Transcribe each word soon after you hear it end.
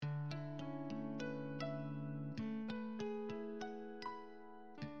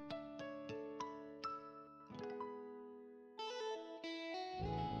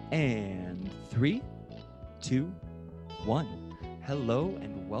And 3, 2, 1. Hello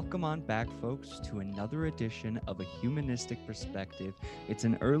and welcome on back, folks, to another edition of A Humanistic Perspective. It's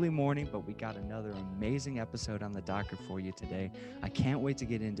an early morning, but we got another amazing episode on the docket for you today. I can't wait to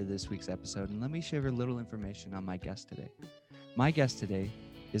get into this week's episode, and let me share a little information on my guest today. My guest today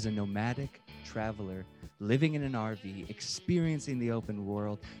is a nomadic traveler living in an RV, experiencing the open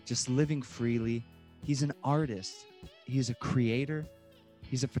world, just living freely. He's an artist. He's a creator.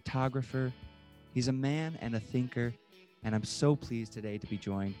 He's a photographer. He's a man and a thinker. And I'm so pleased today to be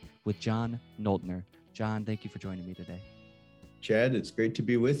joined with John Noltner. John, thank you for joining me today. Chad, it's great to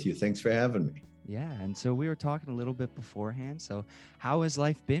be with you. Thanks for having me. Yeah, and so we were talking a little bit beforehand. So how has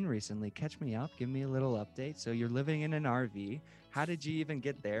life been recently? Catch me up. Give me a little update. So you're living in an RV. How did you even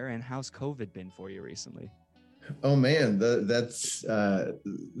get there? And how's COVID been for you recently? Oh man, that's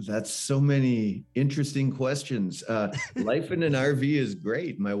so many interesting questions. Life in an RV is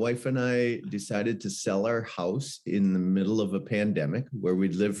great. My wife and I decided to sell our house in the middle of a pandemic where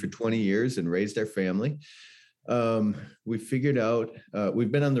we'd lived for 20 years and raised our family. We figured out,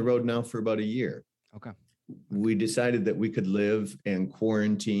 we've been on the road now for about a year. Okay. We decided that we could live and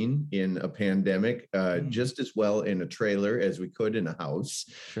quarantine in a pandemic just as well in a trailer as we could in a house.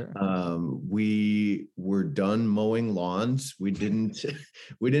 Sure. We were done mowing lawns. We didn't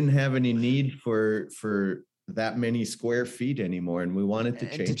have any need for that many square feet anymore, and we wanted to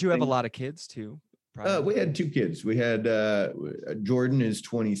change. Did you have a lot of kids too? We had 2 kids. We had Jordan is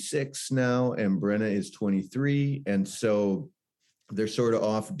 26 now, and Brenna is 23, and so they're sort of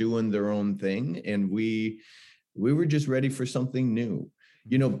off doing their own thing. And we were just ready for something new.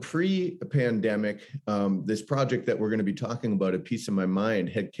 You know, pre-pandemic, this project that we're going to be talking about, A Piece of My Mind,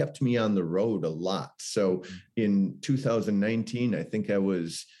 had kept me on the road a lot. So in 2019, I think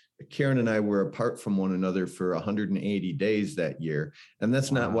Karen and I were apart from one another for 180 days that year. And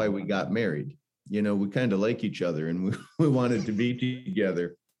that's not why we got married. You know, we kind of like each other and we wanted to be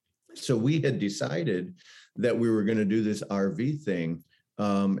together. So we had decided that we were going to do this RV thing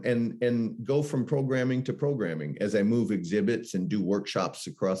and go from programming to programming as I move exhibits and do workshops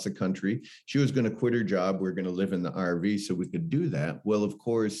across the country. She was going to quit her job. We we're going to live in the RV so we could do that. Well, of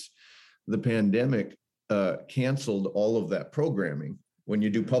course, the pandemic canceled all of that programming. When you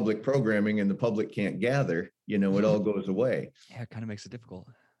do public programming and the public can't gather, you know, it all goes away. Yeah, it kind of makes it difficult.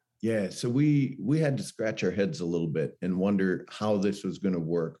 Yeah, so we had to scratch our heads a little bit and wonder how this was going to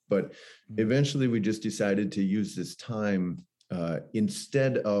work. But eventually we just decided to use this time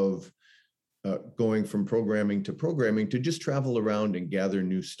instead of going from programming to just travel around and gather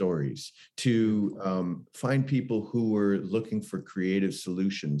new stories, to find people who were looking for creative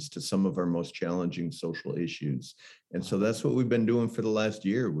solutions to some of our most challenging social issues. And so that's what we've been doing for the last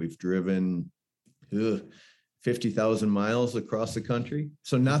year. We've driven 50,000 miles across the country.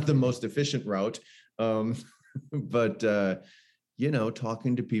 So not the most efficient route, but, you know,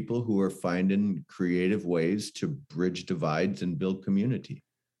 talking to people who are finding creative ways to bridge divides and build community.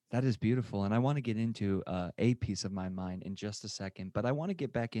 That is beautiful. And I want to get into A Piece of My Mind in just a second, but I want to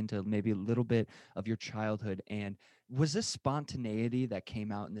get back into maybe a little bit of your childhood. And was this spontaneity that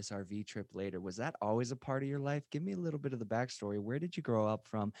came out in this RV trip later, was that always a part of your life? Give me a little bit of the backstory. Where did you grow up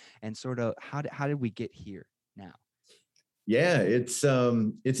from? And sort of how did we get here now? Yeah, it's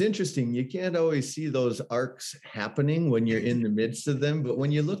interesting. You can't always see those arcs happening when you're in the midst of them, but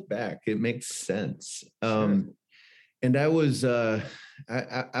when you look back, it makes sense. Sure. And I was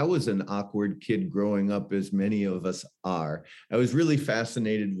an awkward kid growing up, as many of us are. I was really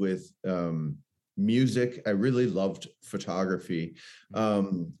fascinated with music. I really loved photography.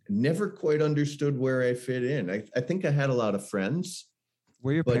 Never quite understood where I fit in. I think I had a lot of friends.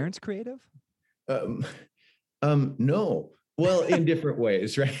 Were your parents creative? No. Well, in different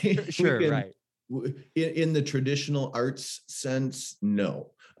ways, right? Sure, right. In the traditional arts sense,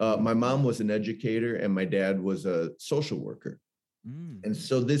 no. My mom was an educator and my dad was a social worker. And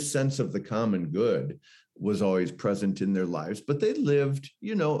so this sense of the common good was always present in their lives, but they lived,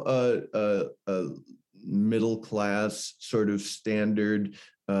 you know, a middle class sort of standard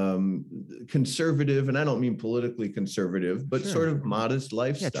conservative, and I don't mean politically conservative, but sure, sort of modest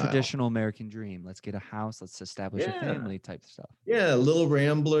lifestyle. Yeah, traditional American dream. Let's get a house, let's establish a family type stuff. Yeah, a little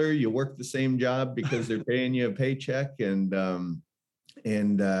rambler. You work the same job because they're paying you a paycheck, and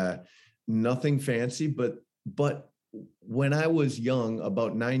nothing fancy. But when I was young,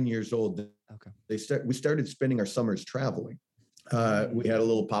 about 9 years old, we started spending our summers traveling. We had a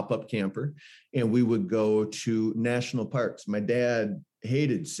little pop-up camper, and we would go to national parks. My dad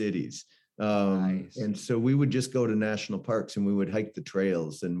hated cities. Nice. And so we would just go to national parks and we would hike the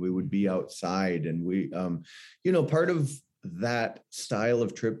trails and we would be outside. And we, part of that style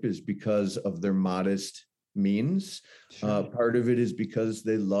of trip is because of their modest means. Sure. Part of it is because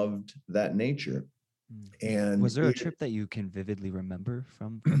they loved that nature. And Was there a trip that you can vividly remember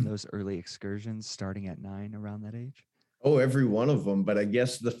from those early excursions starting at 9 around that age? oh, every one of them. But I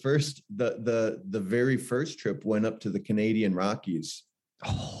guess the very first trip went up to the Canadian Rockies.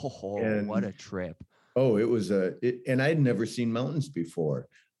 Oh, what And a trip. oh, and I'd never seen mountains before.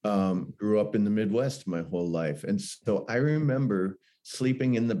 Grew up in the Midwest my whole life. And so I remember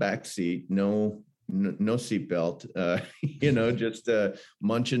sleeping in the back seat, no seatbelt, just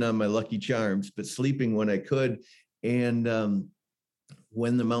munching on my Lucky Charms, but sleeping when I could. And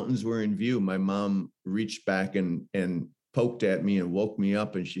when the mountains were in view, my mom reached back and poked at me and woke me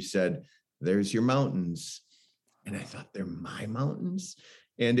up. And she said, "There's your mountains." And I thought, "They're my mountains?"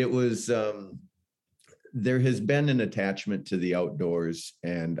 And it was, there has been an attachment to the outdoors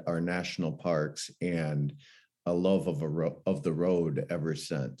and our national parks and a love of the road ever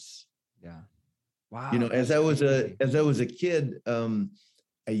since. Yeah. Wow, As that's I was crazy. a kid,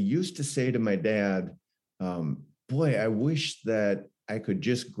 I used to say to my dad, "Boy, I wish that I could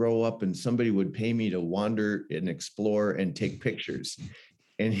just grow up and somebody would pay me to wander and explore and take pictures."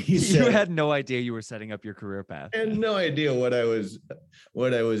 And he You said, had no idea you were setting up your career path. "I had no idea what I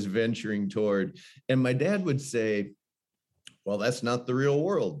was venturing toward." And my dad would say, "Well, that's not the real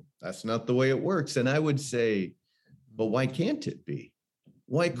world. That's not the way it works." And I would say, "But why can't it be?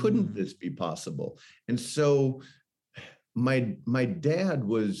 Why couldn't this be possible?" And so my dad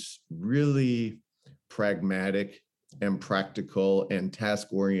was really pragmatic and practical and task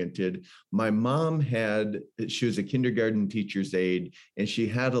oriented. My mom she was a kindergarten teacher's aide, and she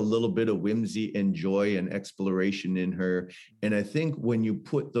had a little bit of whimsy and joy and exploration in her. And I think when you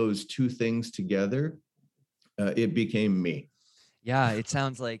put those two things together, it became me. Yeah, it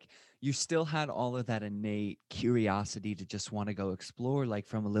sounds like you still had all of that innate curiosity to just want to go explore, like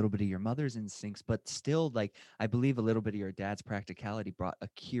from a little bit of your mother's instincts, but still, like, I believe a little bit of your dad's practicality brought a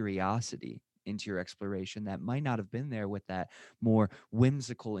curiosity into your exploration that might not have been there with that more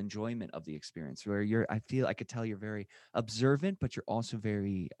whimsical enjoyment of the experience, where I feel I could tell you're very observant, but you're also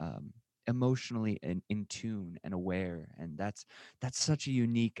very emotionally in tune and aware. And that's such a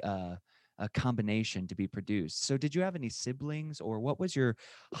unique a combination to be produced. So did you have any siblings, or what was your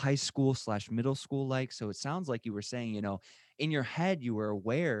high school slash middle school like? So it sounds like you were saying, in your head, you were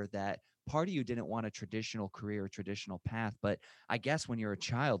aware that part of you didn't want a traditional career or traditional path. But I guess when you're a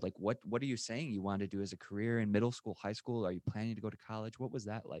child, like what are you saying you wanted to do as a career in middle school, high school? Are you planning to go to college? What was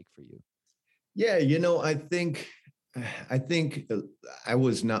that like for you? Yeah, I think I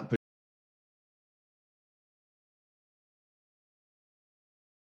was not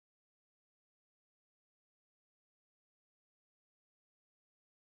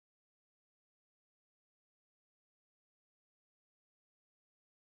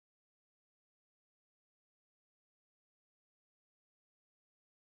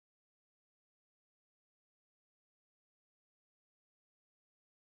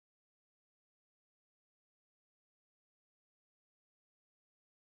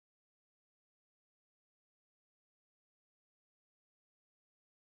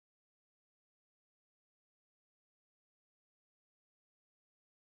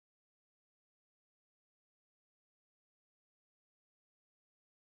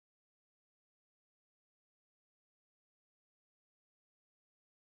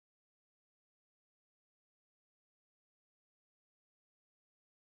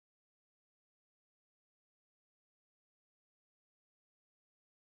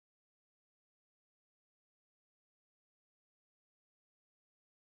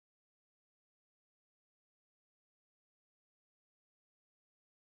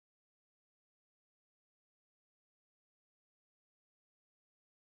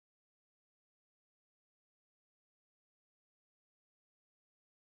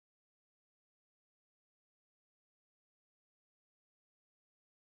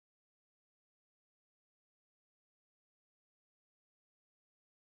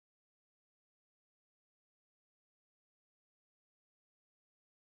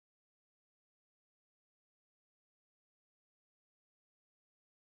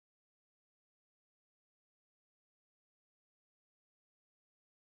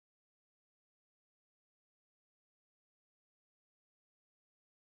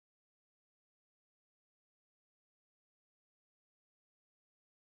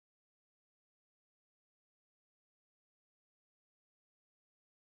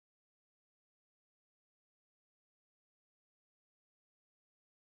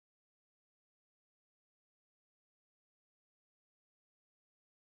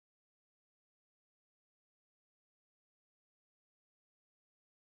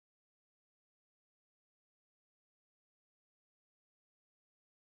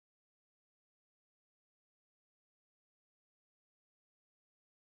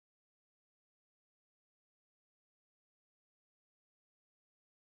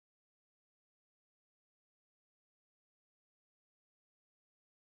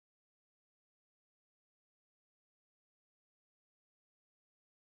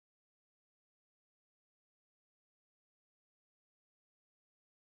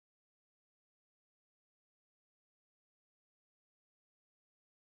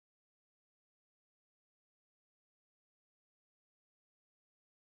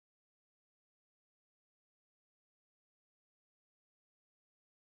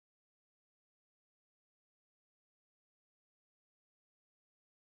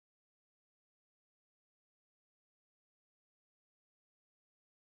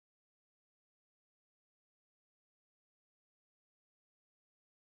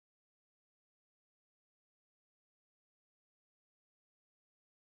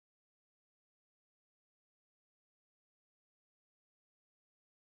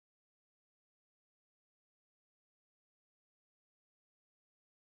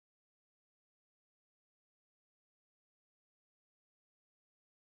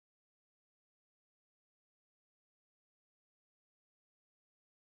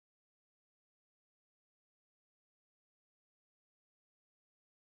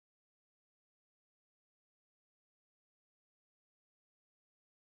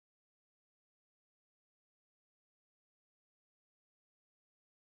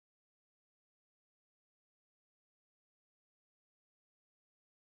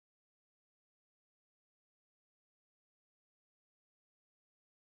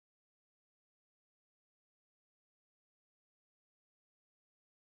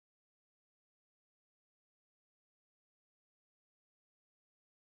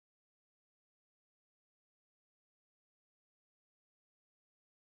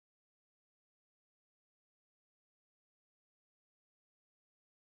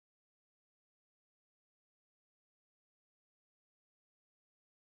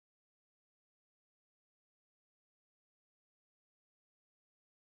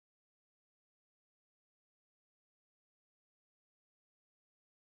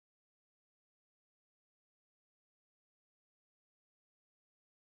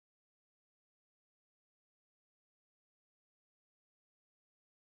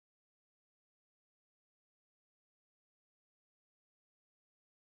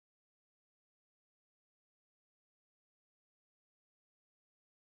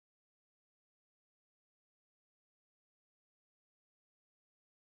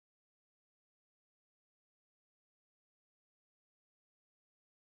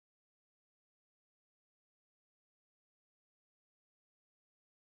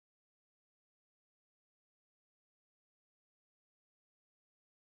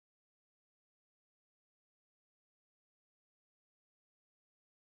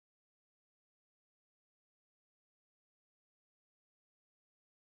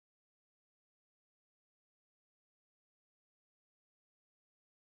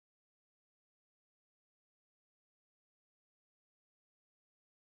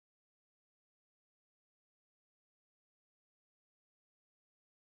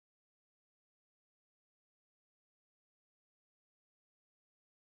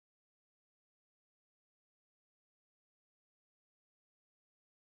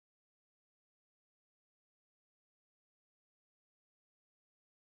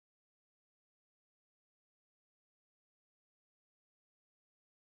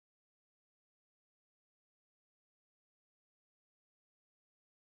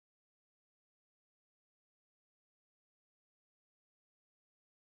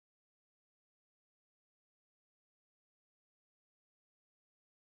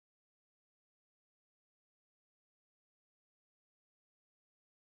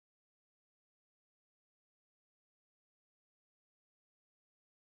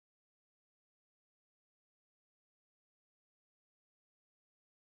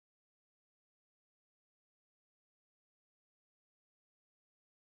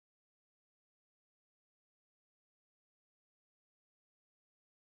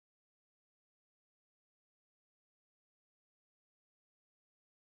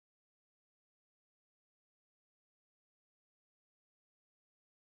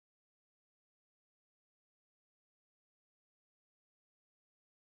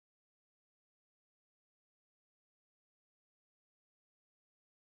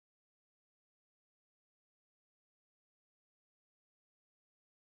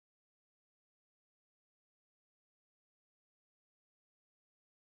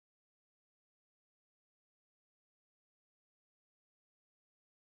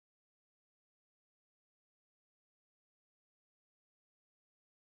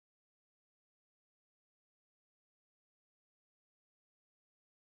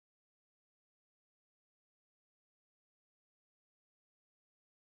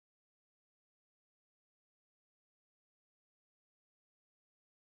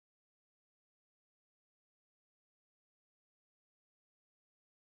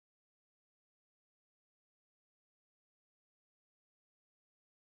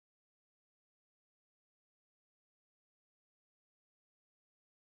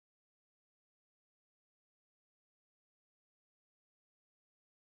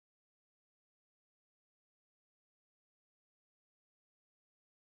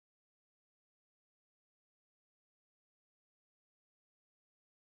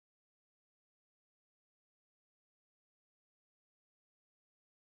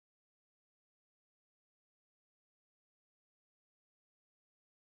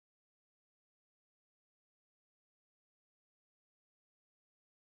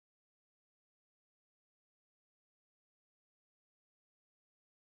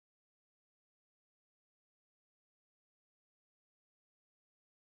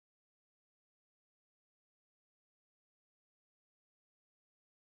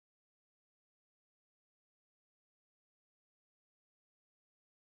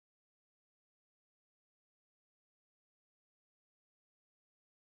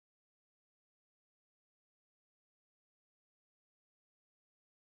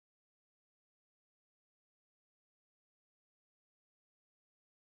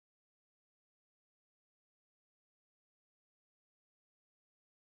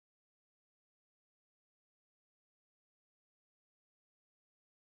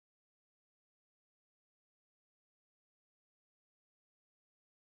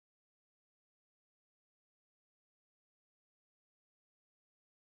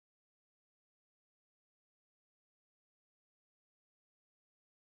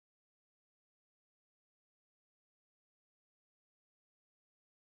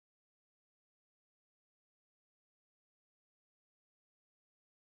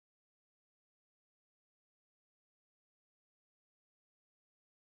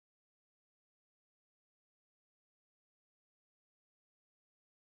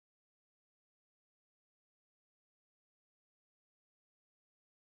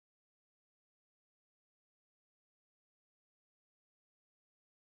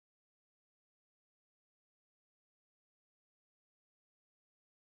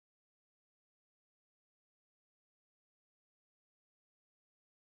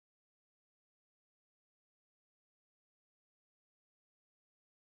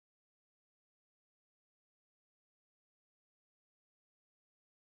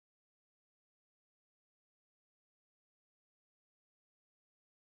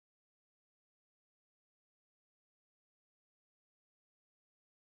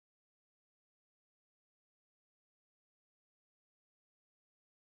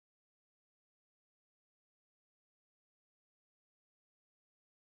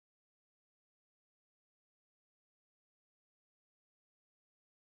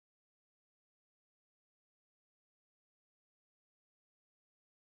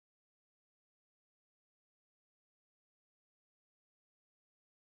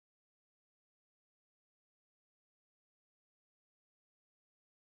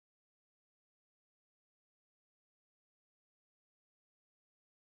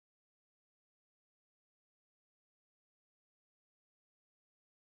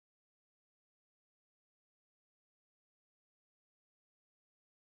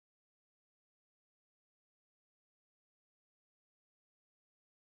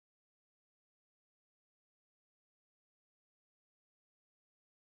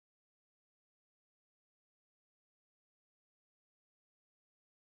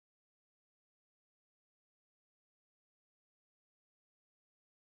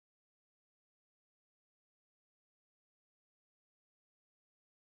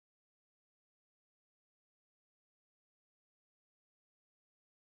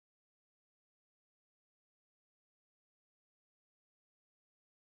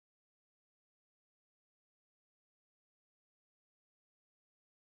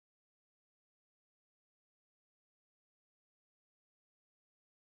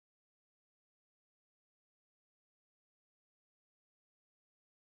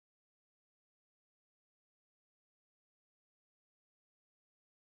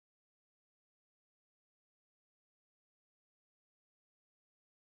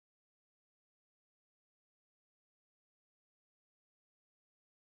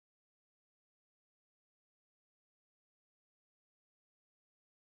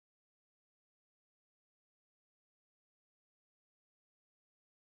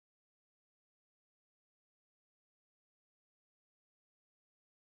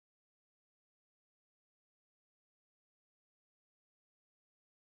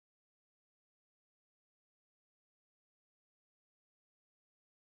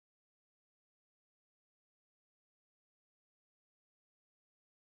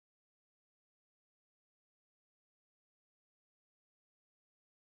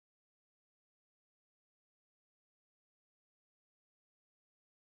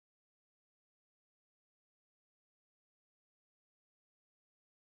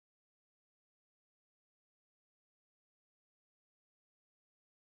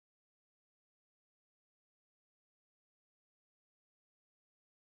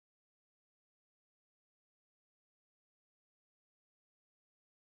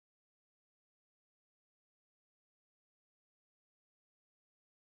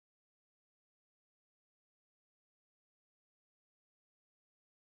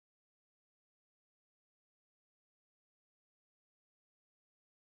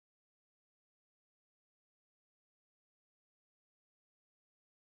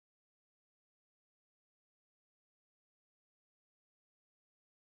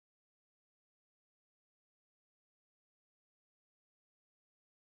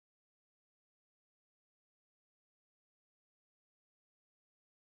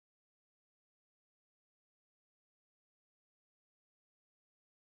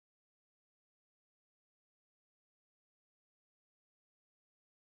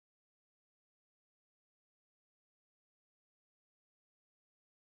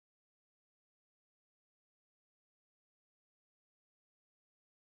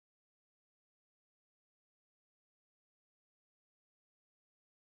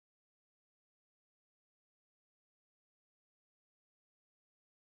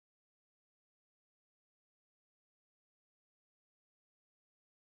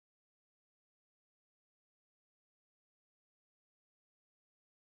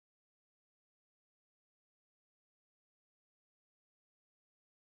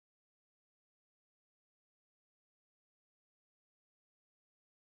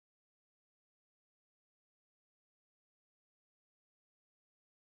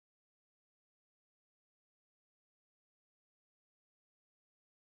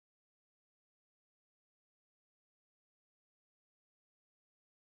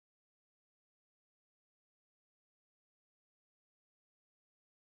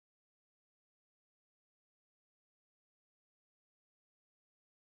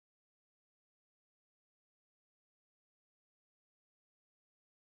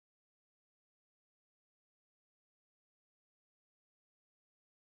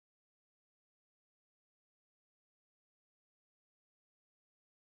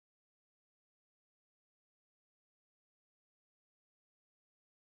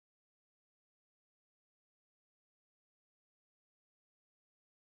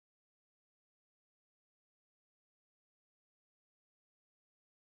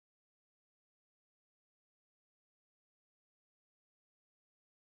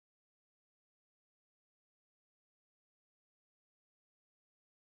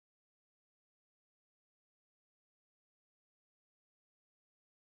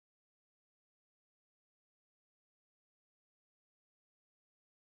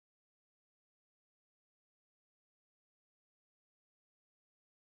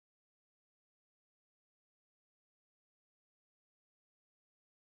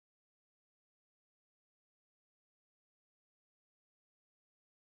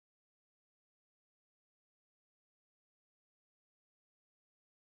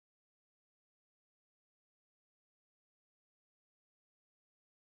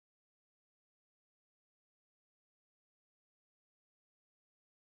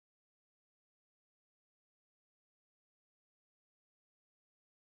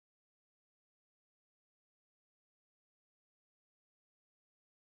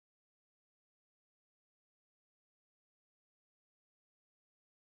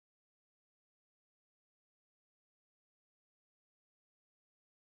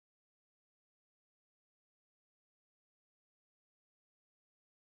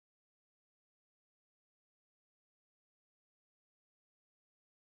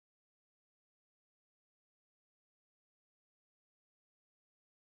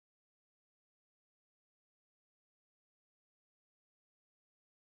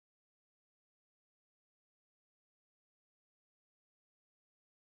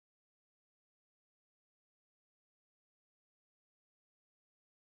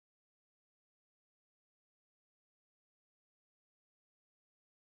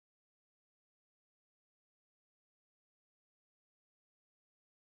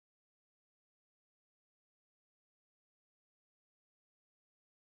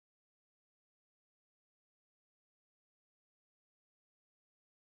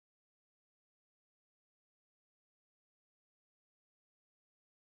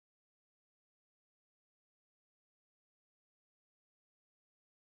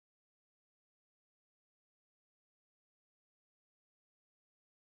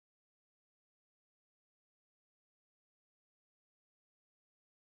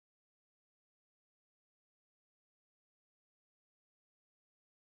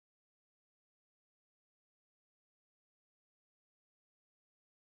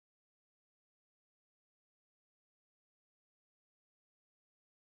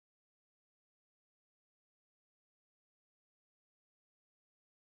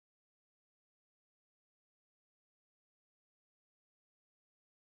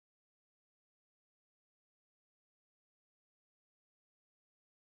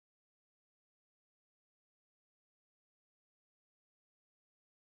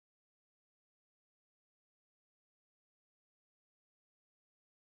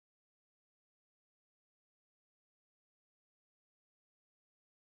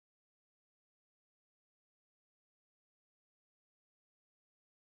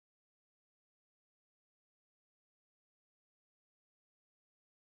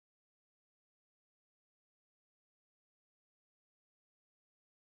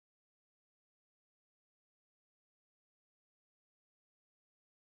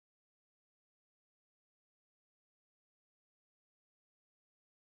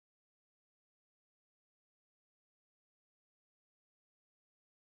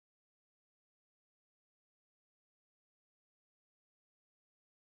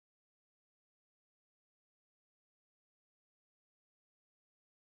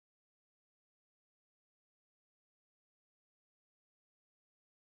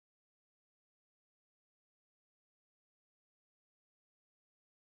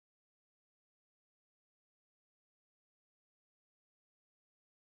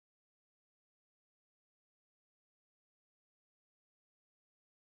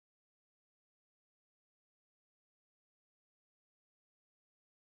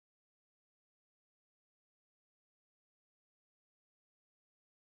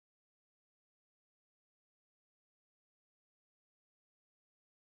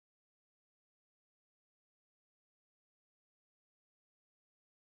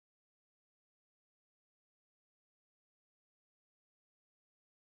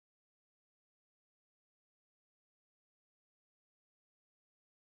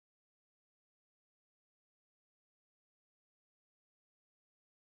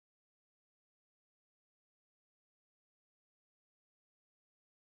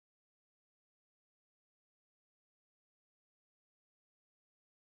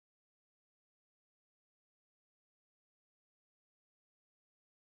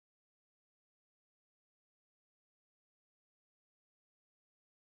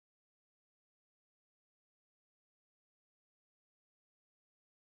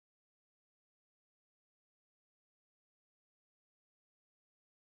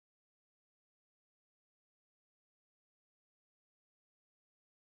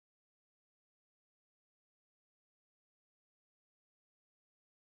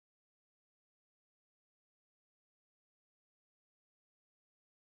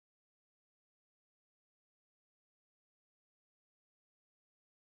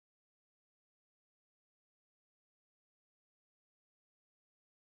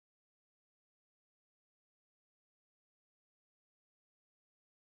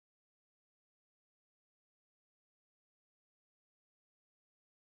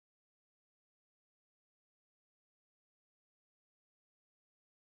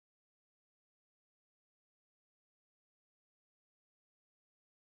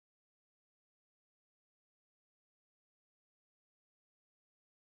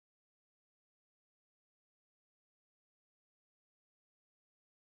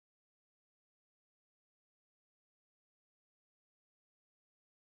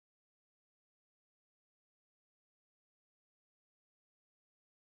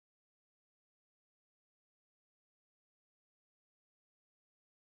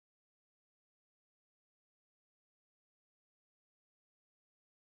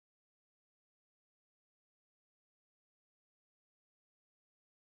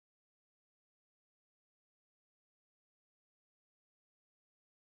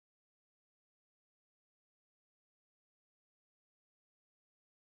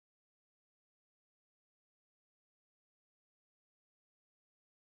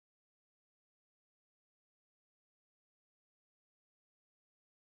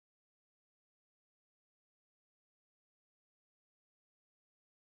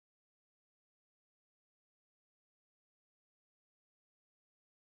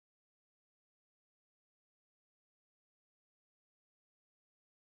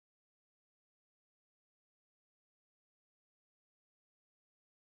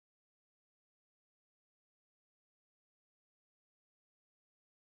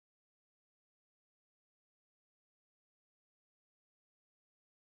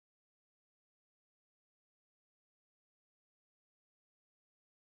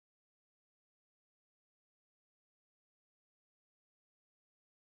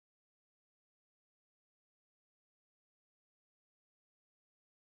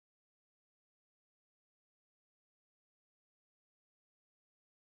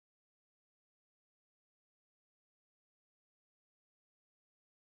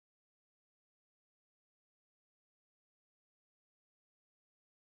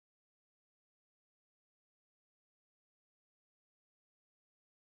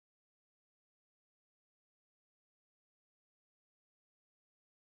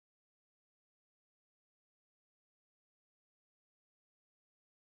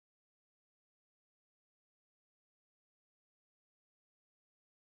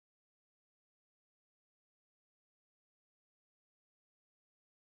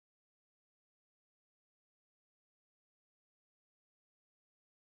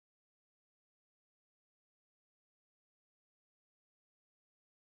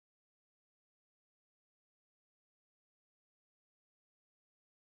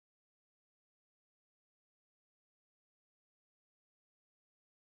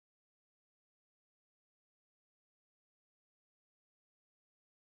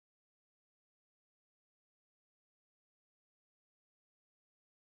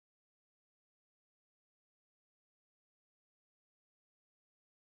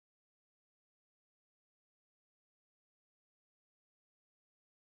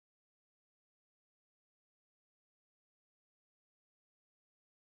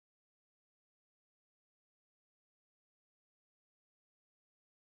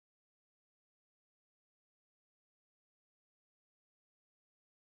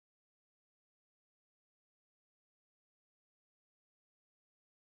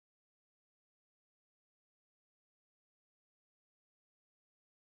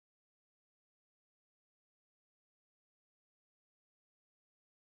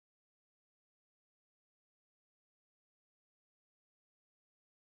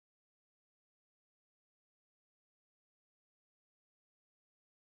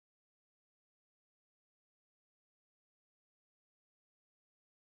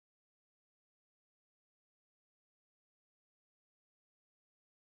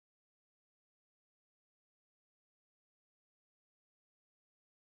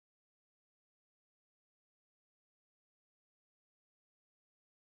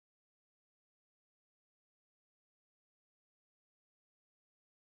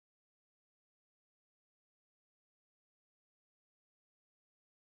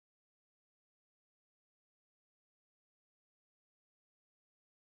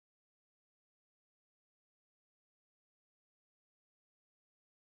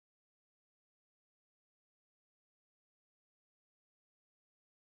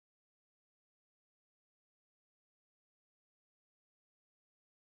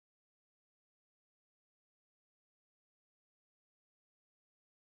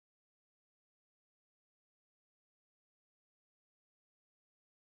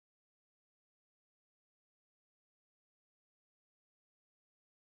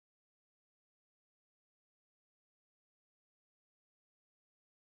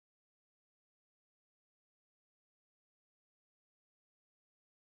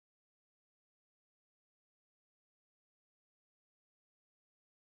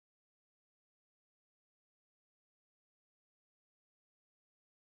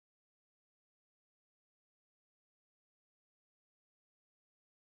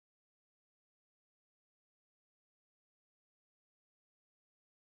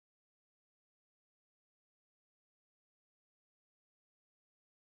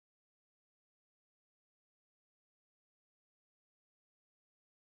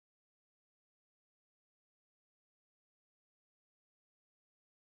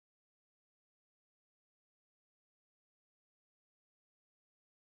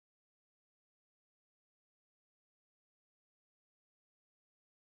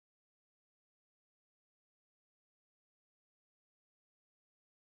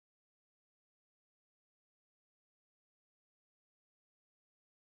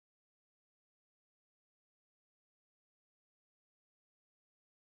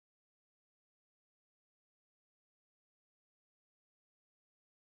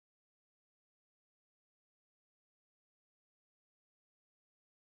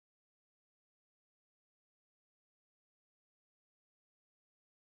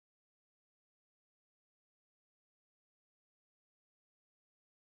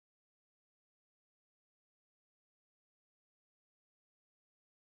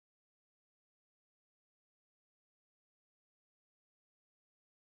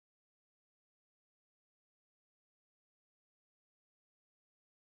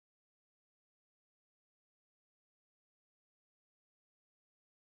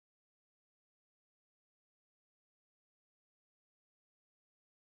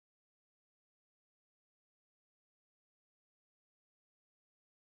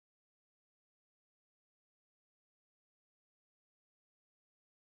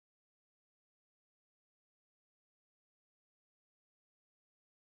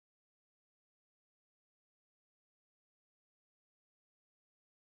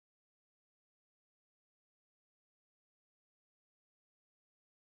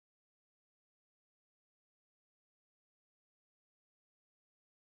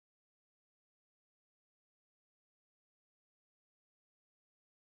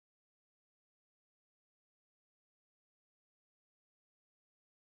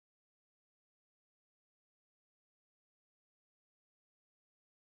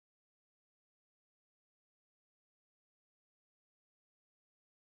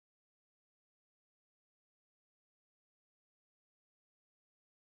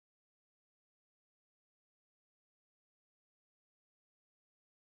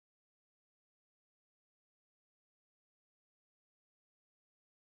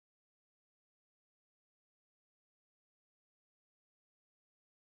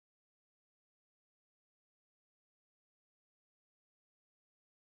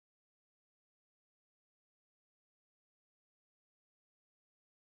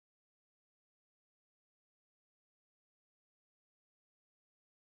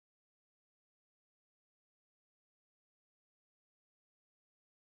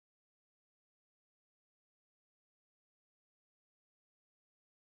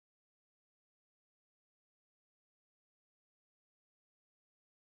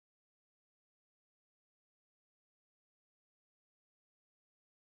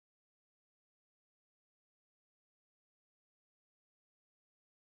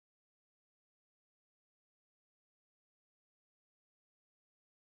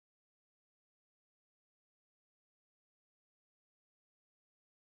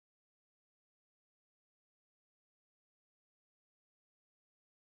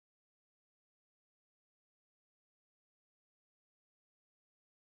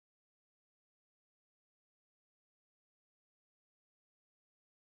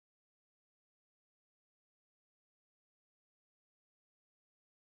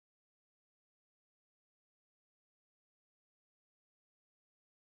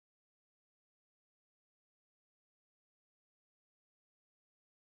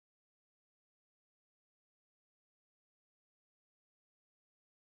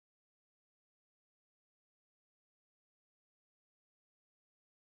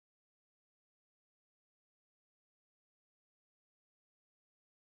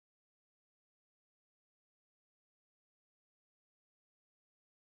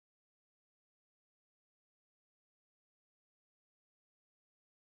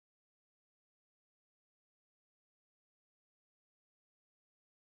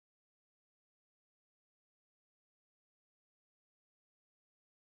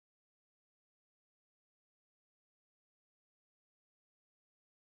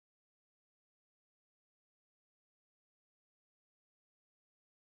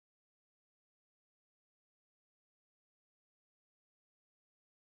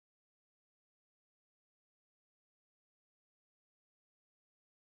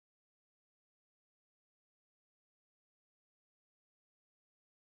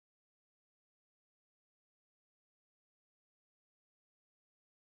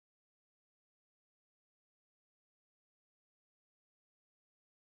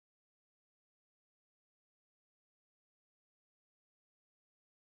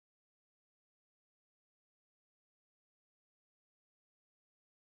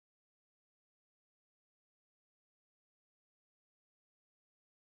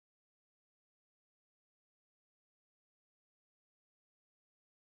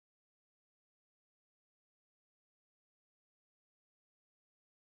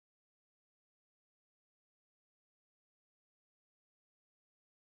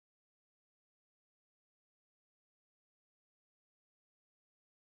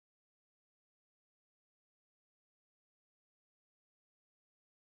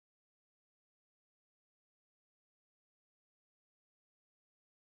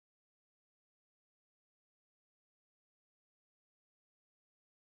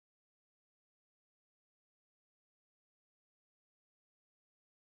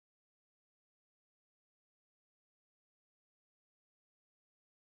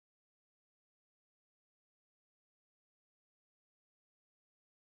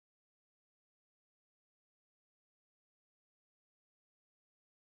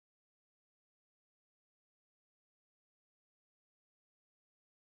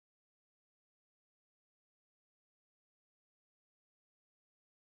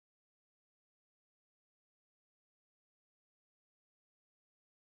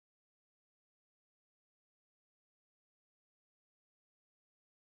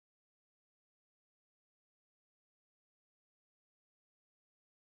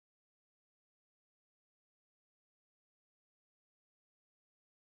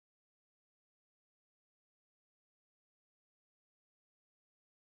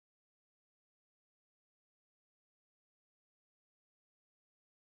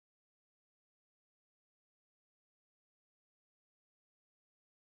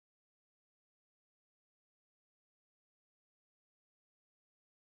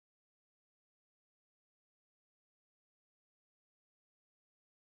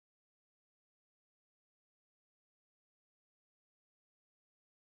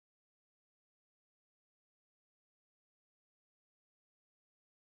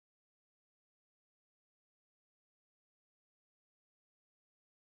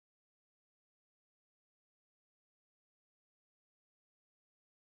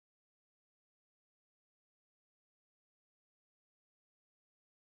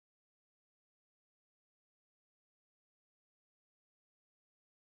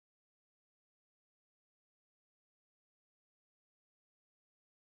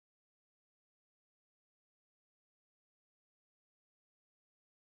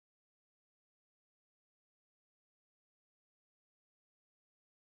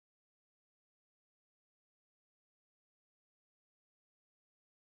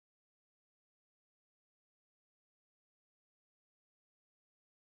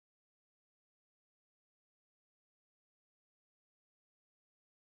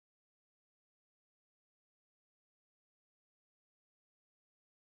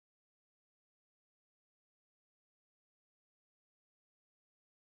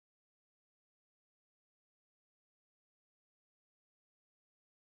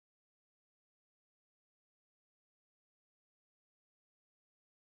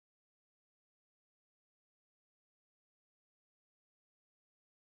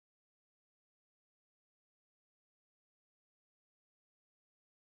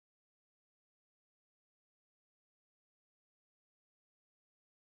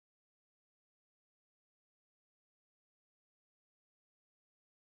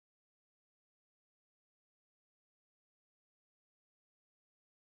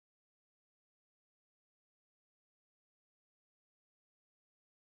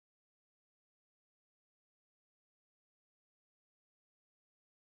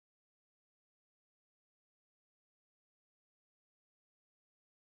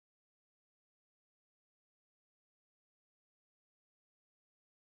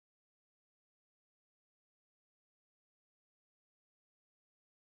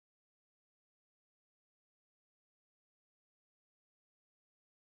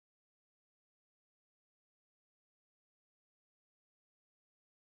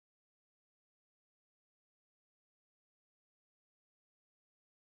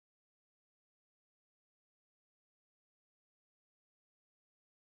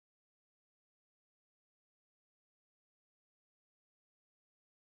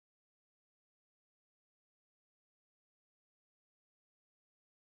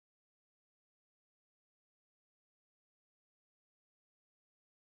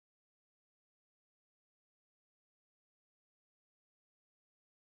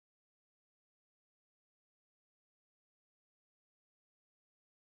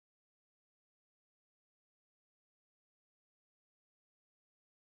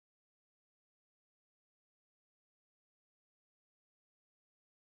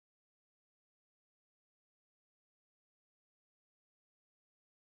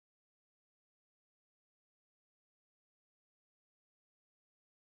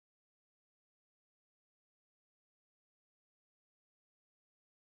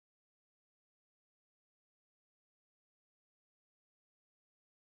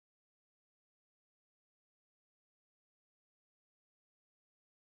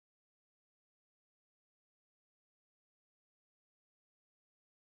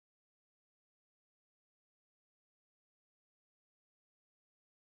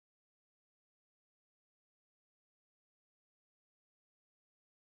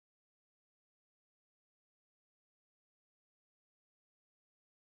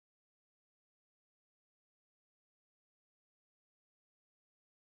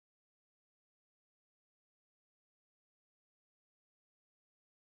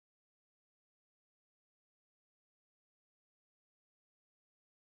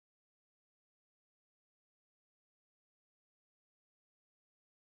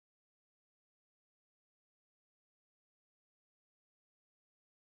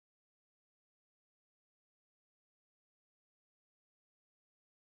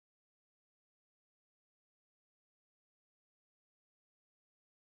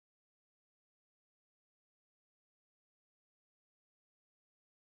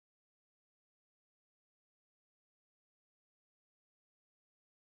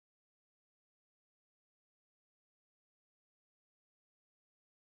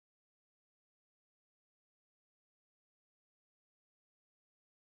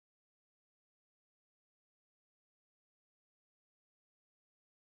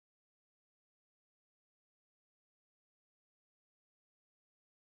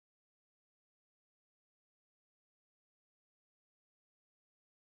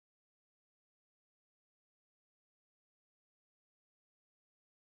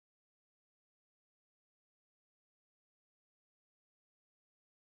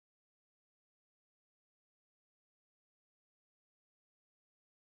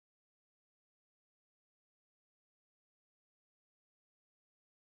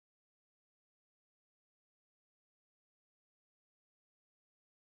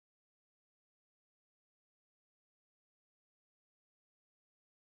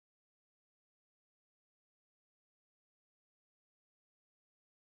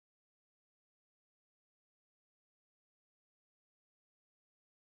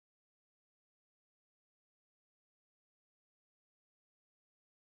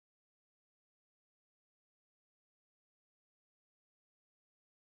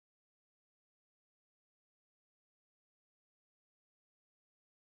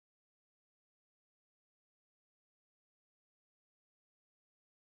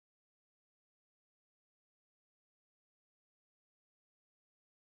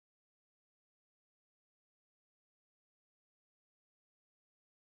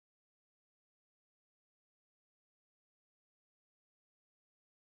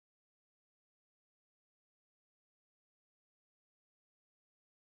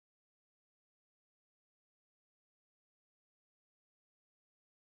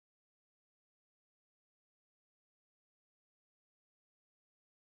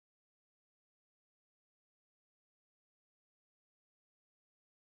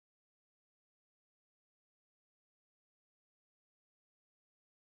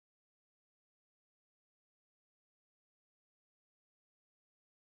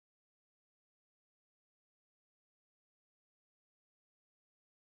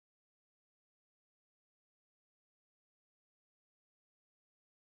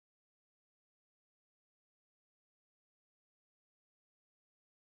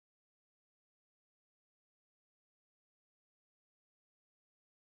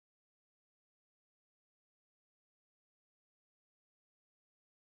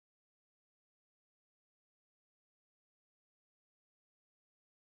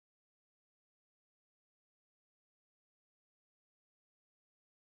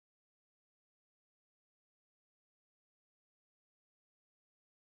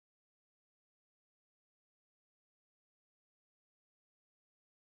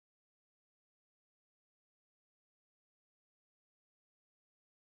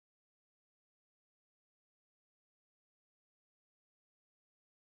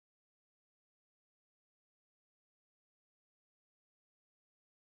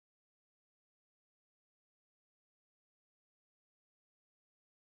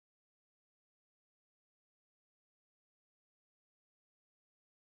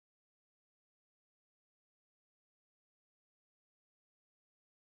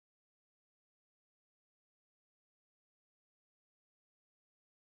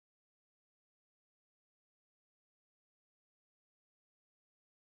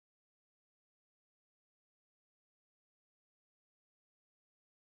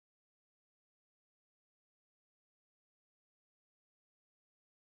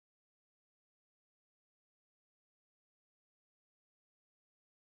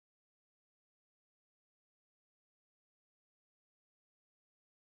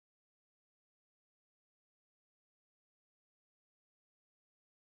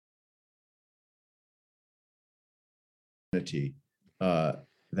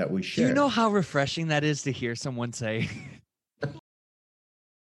that we Do share. you know how refreshing that is to hear someone say?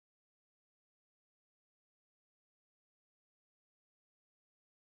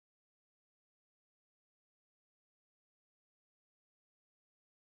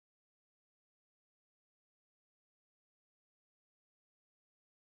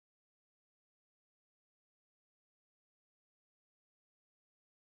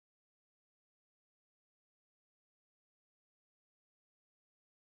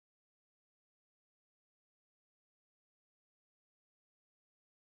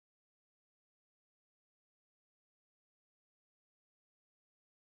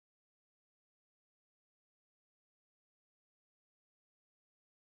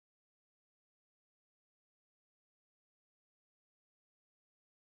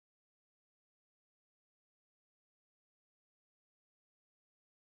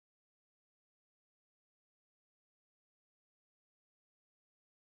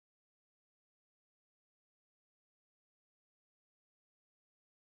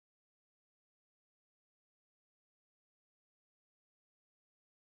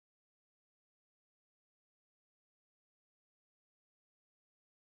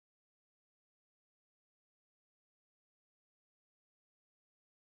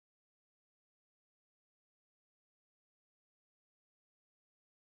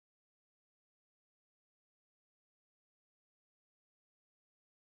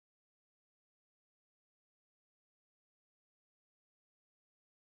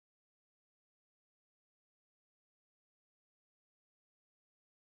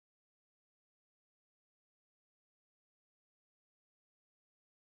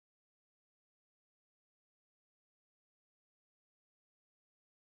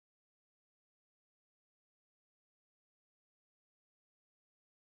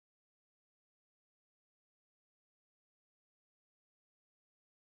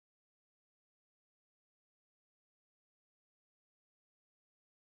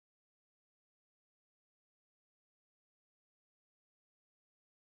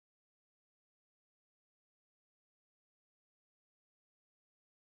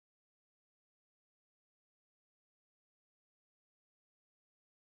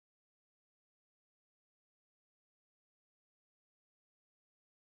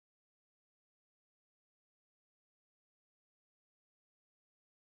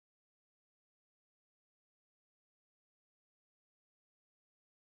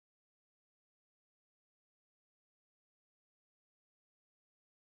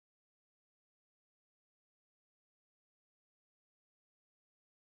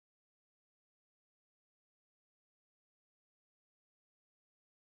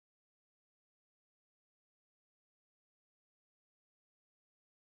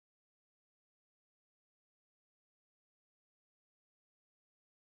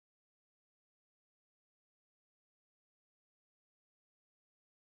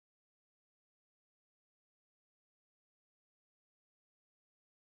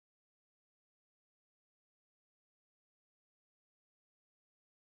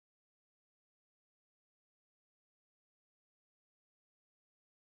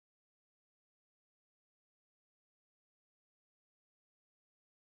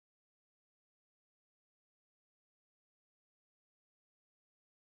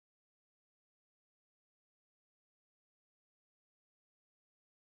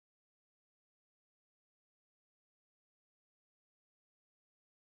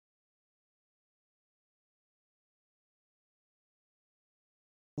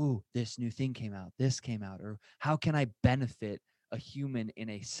 Ooh, this new thing came out, this came out, or how can I benefit a human in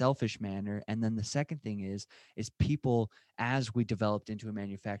a selfish manner? And then the second thing is people, as we developed into a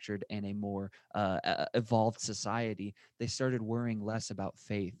manufactured and a more evolved society, they started worrying less about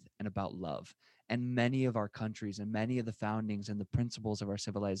faith and about love. And many of our countries and many of the foundings and the principles of our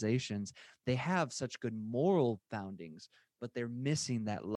civilizations, they have such good moral foundings, but they're missing that